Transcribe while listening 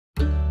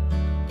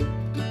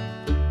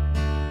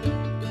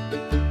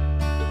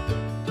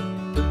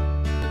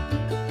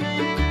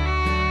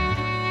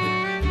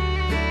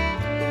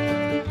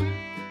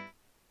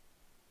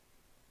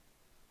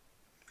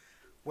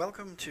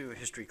Welcome to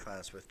History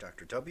Class with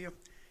Dr. W,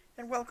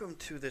 and welcome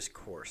to this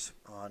course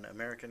on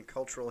American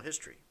cultural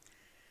history.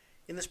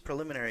 In this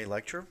preliminary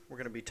lecture, we're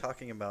going to be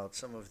talking about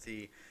some of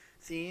the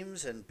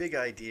themes and big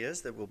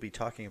ideas that we'll be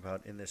talking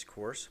about in this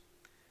course,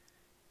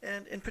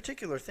 and in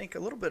particular think a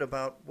little bit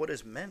about what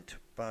is meant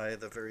by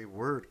the very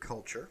word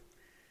culture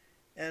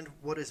and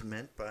what is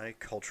meant by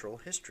cultural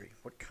history.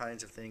 What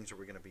kinds of things are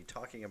we going to be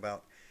talking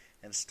about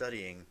and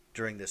studying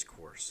during this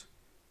course?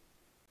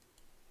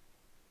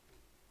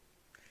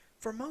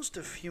 For most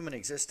of human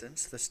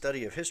existence, the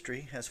study of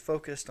history has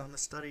focused on the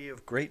study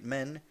of great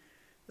men,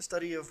 the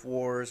study of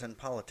wars and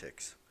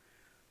politics.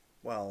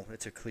 While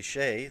it's a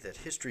cliche that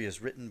history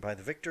is written by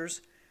the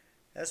victors,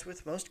 as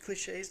with most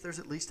cliches, there's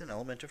at least an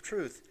element of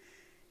truth.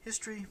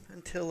 History,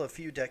 until a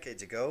few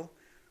decades ago,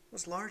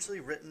 was largely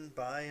written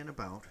by and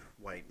about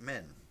white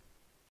men.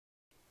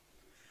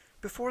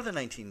 Before the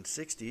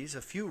 1960s,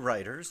 a few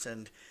writers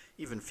and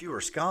even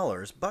fewer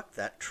scholars bucked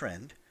that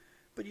trend,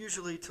 but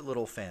usually to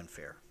little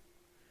fanfare.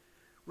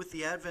 With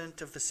the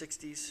advent of the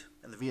 60s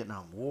and the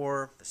Vietnam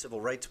War, the Civil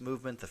Rights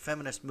Movement, the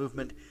feminist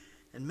movement,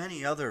 and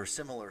many other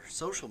similar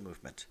social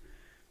movements,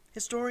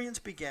 historians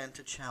began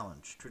to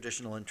challenge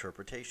traditional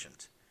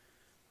interpretations.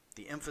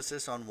 The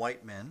emphasis on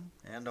white men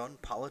and on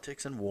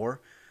politics and war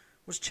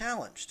was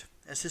challenged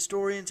as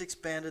historians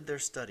expanded their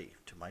study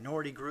to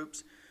minority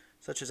groups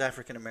such as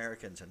African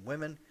Americans and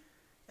women,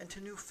 and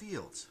to new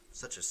fields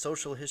such as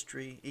social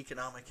history,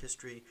 economic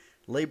history,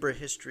 labor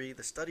history,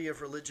 the study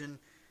of religion,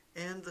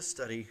 and the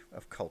study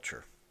of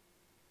culture.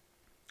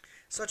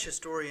 Such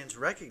historians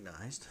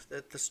recognized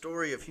that the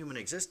story of human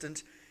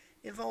existence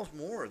involves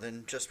more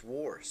than just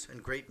wars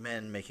and great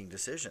men making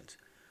decisions.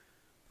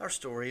 Our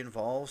story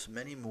involves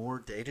many more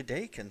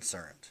day-to-day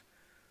concerns.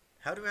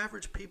 How do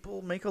average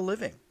people make a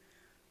living?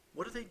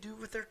 What do they do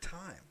with their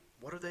time?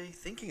 What are they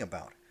thinking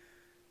about?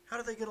 How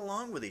do they get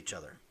along with each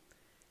other?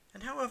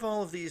 And how have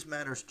all of these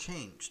matters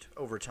changed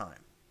over time?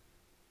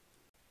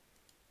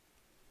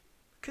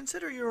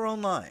 Consider your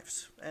own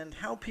lives and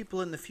how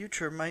people in the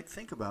future might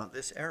think about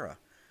this era.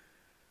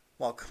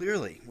 While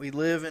clearly we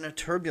live in a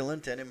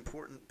turbulent and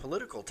important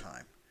political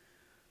time,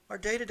 our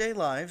day-to-day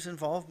lives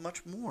involve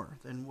much more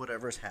than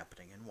whatever's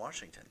happening in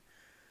Washington.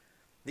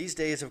 These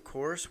days, of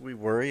course, we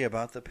worry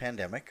about the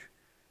pandemic.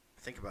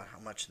 Think about how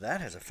much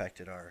that has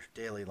affected our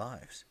daily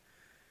lives.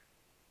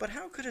 But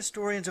how could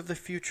historians of the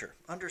future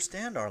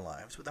understand our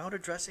lives without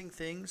addressing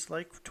things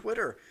like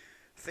Twitter,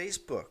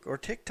 Facebook, or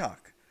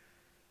TikTok?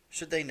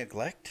 Should they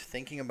neglect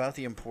thinking about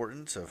the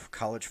importance of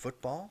college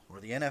football or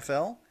the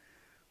NFL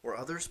or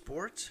other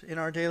sports in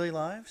our daily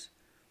lives?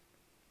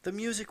 The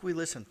music we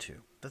listen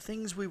to, the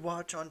things we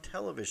watch on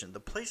television,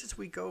 the places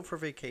we go for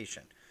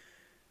vacation,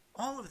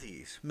 all of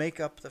these make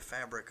up the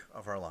fabric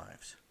of our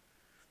lives.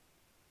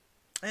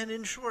 And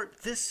in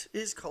short, this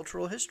is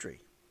cultural history.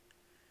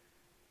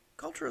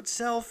 Culture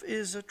itself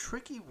is a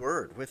tricky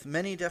word with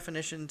many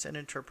definitions and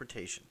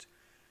interpretations.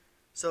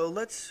 So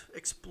let's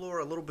explore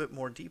a little bit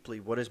more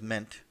deeply what is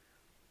meant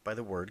by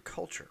the word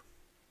culture.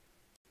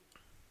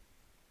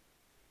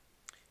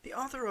 The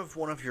author of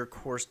one of your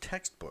course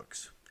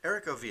textbooks,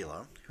 Eric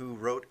Avila, who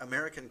wrote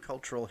American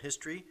Cultural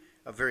History,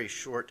 a very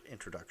short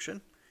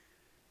introduction,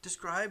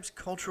 describes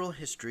cultural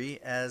history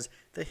as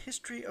the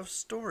history of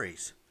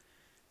stories,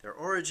 their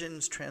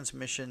origins,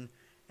 transmission,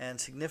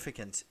 and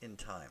significance in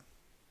time.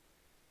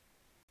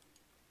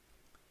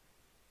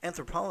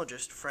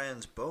 Anthropologist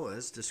Franz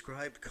Boas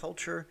described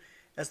culture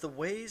as the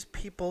ways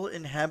people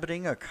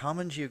inhabiting a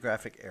common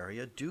geographic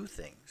area do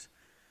things,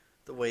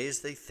 the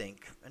ways they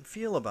think and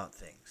feel about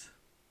things.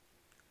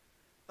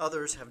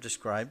 Others have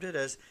described it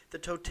as the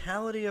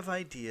totality of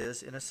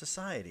ideas in a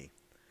society,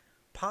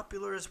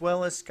 popular as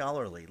well as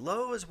scholarly,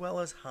 low as well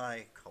as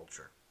high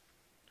culture.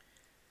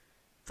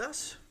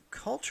 Thus,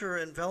 culture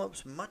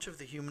envelops much of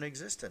the human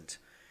existence,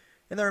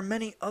 and there are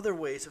many other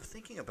ways of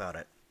thinking about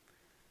it.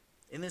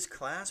 In this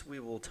class, we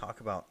will talk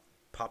about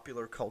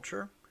popular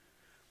culture,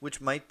 which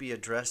might be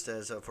addressed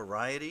as a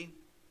variety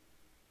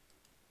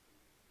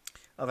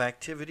of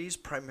activities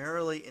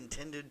primarily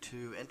intended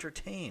to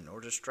entertain or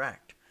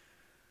distract.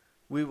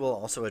 We will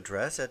also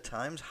address at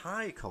times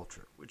high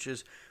culture, which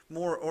is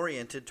more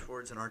oriented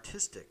towards an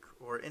artistic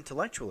or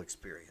intellectual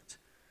experience,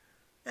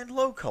 and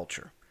low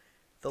culture,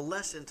 the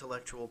less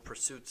intellectual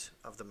pursuits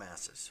of the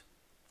masses.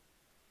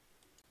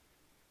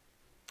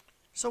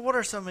 So what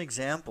are some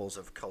examples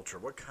of culture?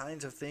 What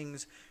kinds of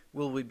things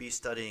will we be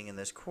studying in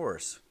this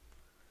course?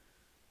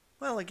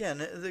 Well,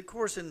 again, the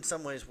course in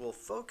some ways will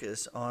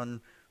focus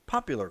on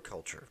popular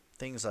culture,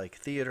 things like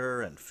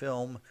theater and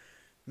film,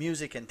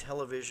 music and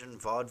television,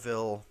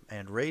 vaudeville,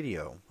 and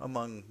radio,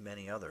 among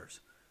many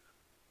others.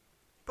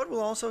 But we'll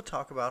also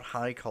talk about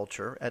high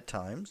culture at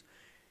times,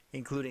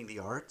 including the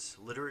arts,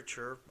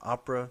 literature,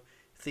 opera,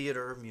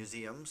 theater,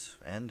 museums,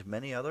 and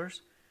many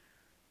others.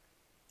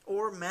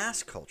 Or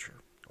mass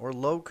culture, or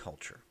low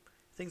culture,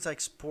 things like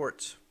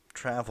sports,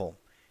 travel,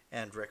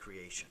 and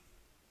recreation.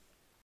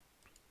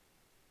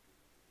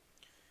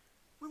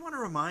 We want to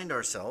remind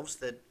ourselves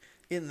that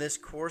in this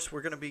course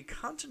we're going to be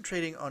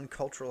concentrating on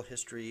cultural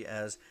history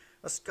as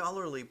a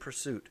scholarly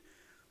pursuit.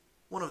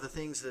 One of the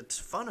things that's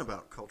fun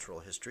about cultural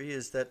history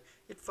is that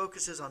it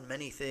focuses on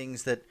many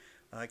things that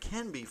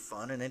can be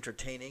fun and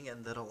entertaining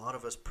and that a lot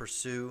of us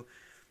pursue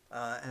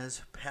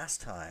as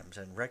pastimes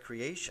and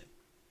recreation.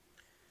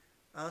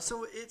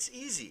 So it's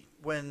easy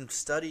when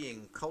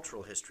studying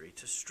cultural history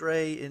to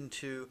stray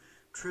into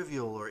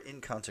trivial or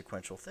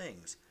inconsequential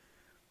things.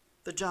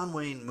 The John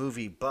Wayne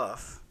movie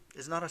buff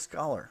is not a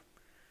scholar.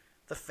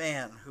 The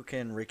fan who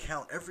can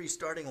recount every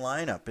starting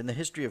lineup in the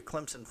history of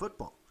Clemson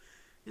football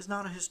is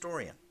not a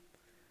historian.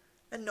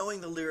 And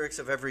knowing the lyrics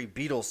of every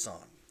Beatles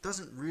song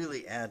doesn't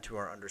really add to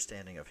our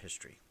understanding of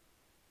history.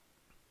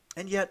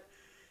 And yet,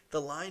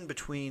 the line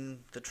between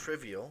the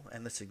trivial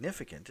and the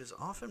significant is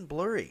often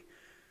blurry.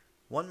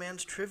 One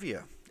man's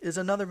trivia is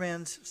another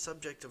man's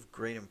subject of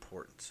great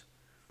importance.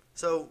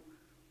 So,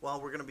 while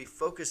we're going to be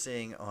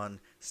focusing on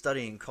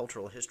studying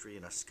cultural history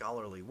in a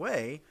scholarly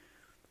way,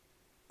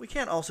 we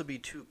can't also be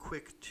too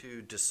quick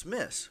to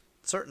dismiss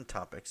certain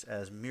topics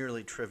as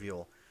merely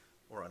trivial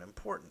or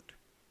unimportant.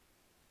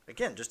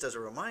 Again, just as a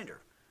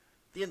reminder,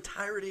 the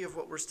entirety of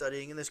what we're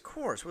studying in this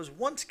course was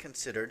once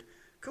considered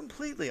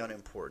completely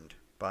unimportant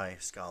by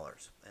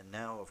scholars, and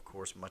now, of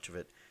course, much of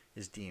it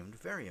is deemed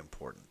very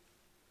important.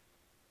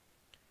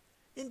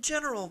 In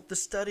general, the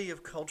study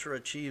of culture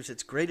achieves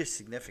its greatest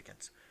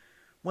significance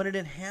when it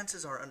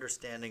enhances our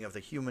understanding of the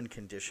human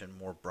condition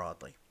more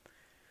broadly,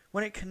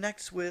 when it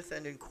connects with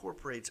and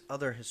incorporates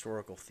other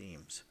historical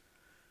themes.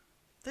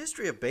 The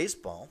history of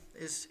baseball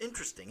is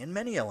interesting in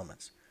many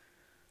elements,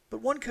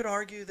 but one could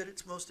argue that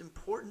its most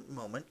important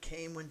moment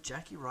came when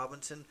Jackie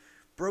Robinson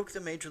broke the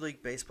Major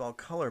League Baseball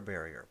color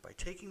barrier by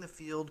taking the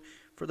field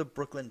for the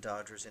Brooklyn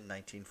Dodgers in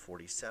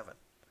 1947,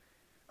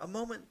 a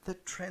moment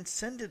that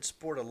transcended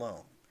sport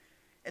alone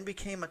and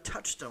became a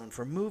touchstone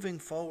for moving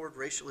forward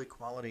racial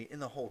equality in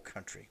the whole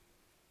country.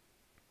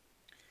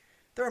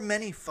 There are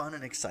many fun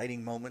and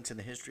exciting moments in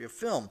the history of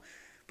film,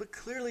 but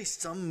clearly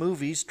some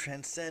movies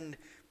transcend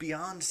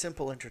beyond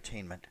simple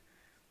entertainment.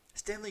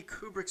 Stanley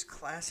Kubrick's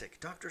classic,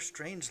 Dr.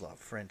 Strangelove,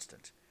 for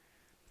instance,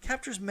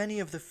 captures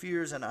many of the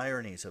fears and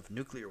ironies of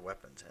nuclear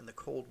weapons and the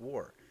Cold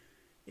War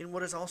in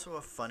what is also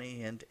a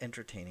funny and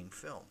entertaining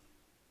film.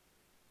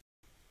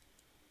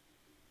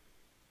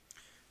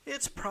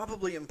 It's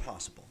probably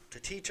impossible to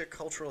teach a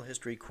cultural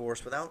history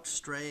course without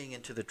straying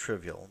into the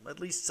trivial, at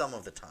least some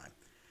of the time.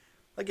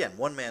 Again,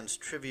 one man's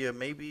trivia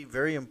may be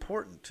very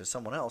important to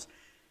someone else,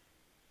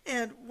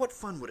 and what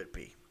fun would it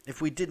be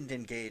if we didn't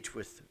engage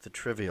with the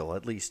trivial,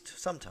 at least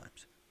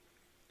sometimes?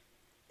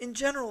 In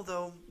general,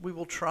 though, we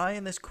will try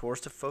in this course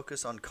to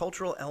focus on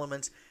cultural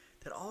elements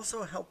that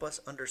also help us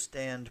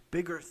understand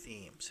bigger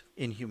themes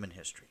in human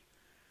history: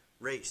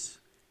 race,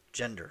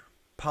 gender,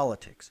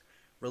 politics,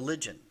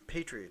 religion,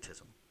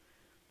 patriotism,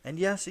 and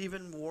yes,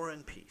 even war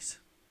and peace.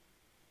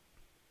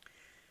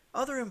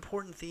 Other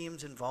important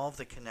themes involve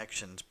the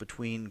connections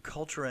between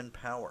culture and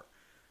power,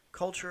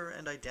 culture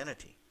and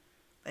identity,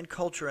 and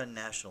culture and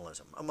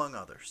nationalism, among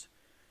others.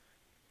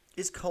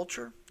 Is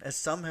culture, as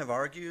some have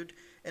argued,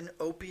 an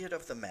opiate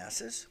of the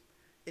masses,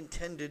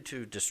 intended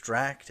to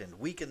distract and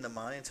weaken the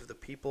minds of the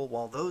people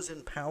while those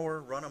in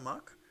power run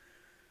amok?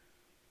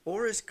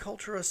 Or is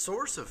culture a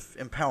source of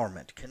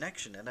empowerment,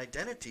 connection, and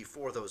identity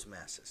for those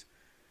masses,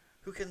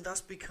 who can thus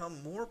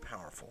become more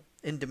powerful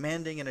in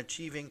demanding and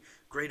achieving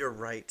greater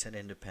rights and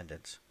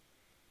independence?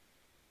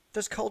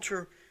 Does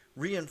culture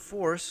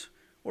reinforce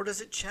or does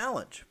it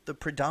challenge the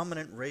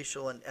predominant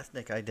racial and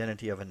ethnic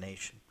identity of a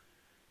nation,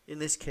 in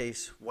this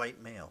case,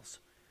 white males?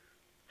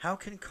 How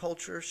can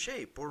culture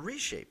shape or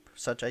reshape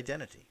such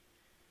identity?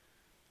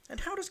 And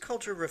how does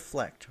culture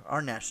reflect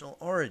our national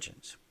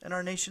origins and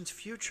our nation's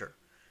future?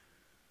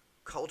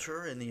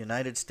 Culture in the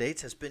United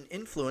States has been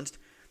influenced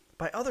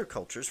by other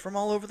cultures from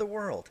all over the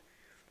world,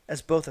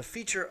 as both a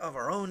feature of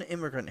our own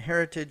immigrant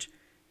heritage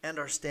and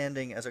our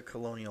standing as a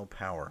colonial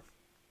power.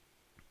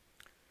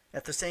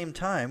 At the same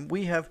time,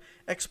 we have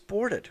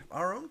exported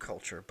our own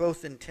culture,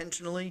 both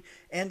intentionally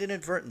and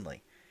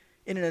inadvertently,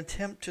 in an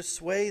attempt to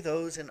sway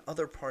those in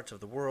other parts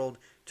of the world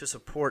to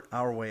support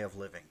our way of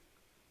living.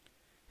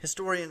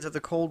 Historians of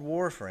the Cold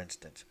War, for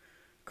instance,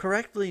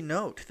 correctly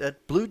note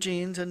that blue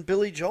jeans and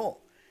Billy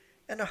Joel,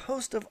 and a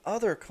host of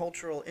other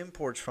cultural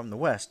imports from the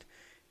West,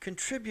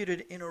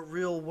 contributed in a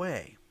real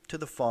way to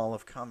the fall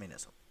of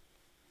communism.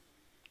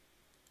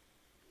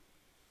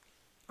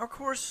 Our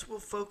course will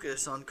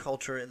focus on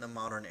culture in the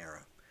modern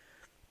era,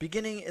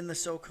 beginning in the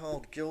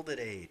so-called Gilded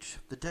Age,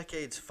 the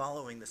decades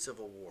following the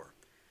Civil War.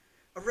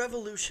 A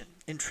revolution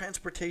in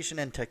transportation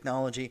and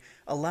technology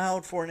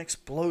allowed for an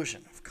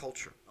explosion of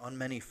culture on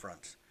many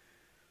fronts.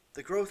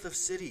 The growth of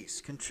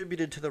cities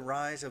contributed to the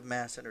rise of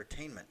mass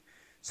entertainment,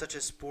 such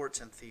as sports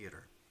and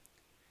theater.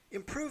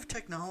 Improved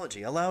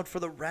technology allowed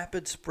for the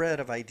rapid spread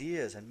of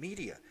ideas and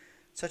media,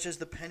 such as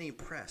the penny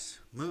press,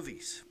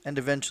 movies, and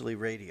eventually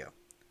radio.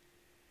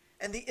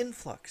 And the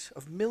influx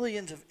of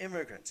millions of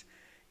immigrants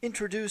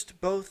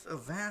introduced both a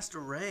vast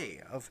array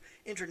of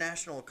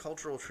international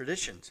cultural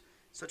traditions,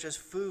 such as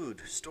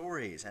food,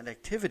 stories, and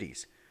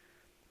activities,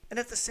 and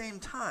at the same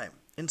time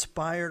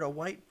inspired a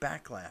white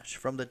backlash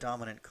from the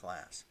dominant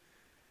class.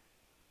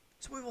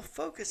 So we will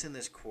focus in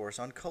this course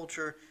on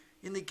culture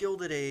in the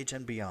Gilded Age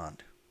and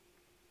beyond.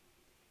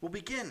 We'll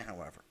begin,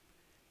 however,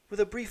 with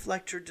a brief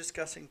lecture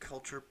discussing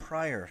culture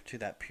prior to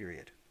that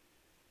period.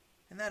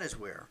 And that is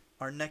where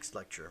our next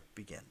lecture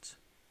begins.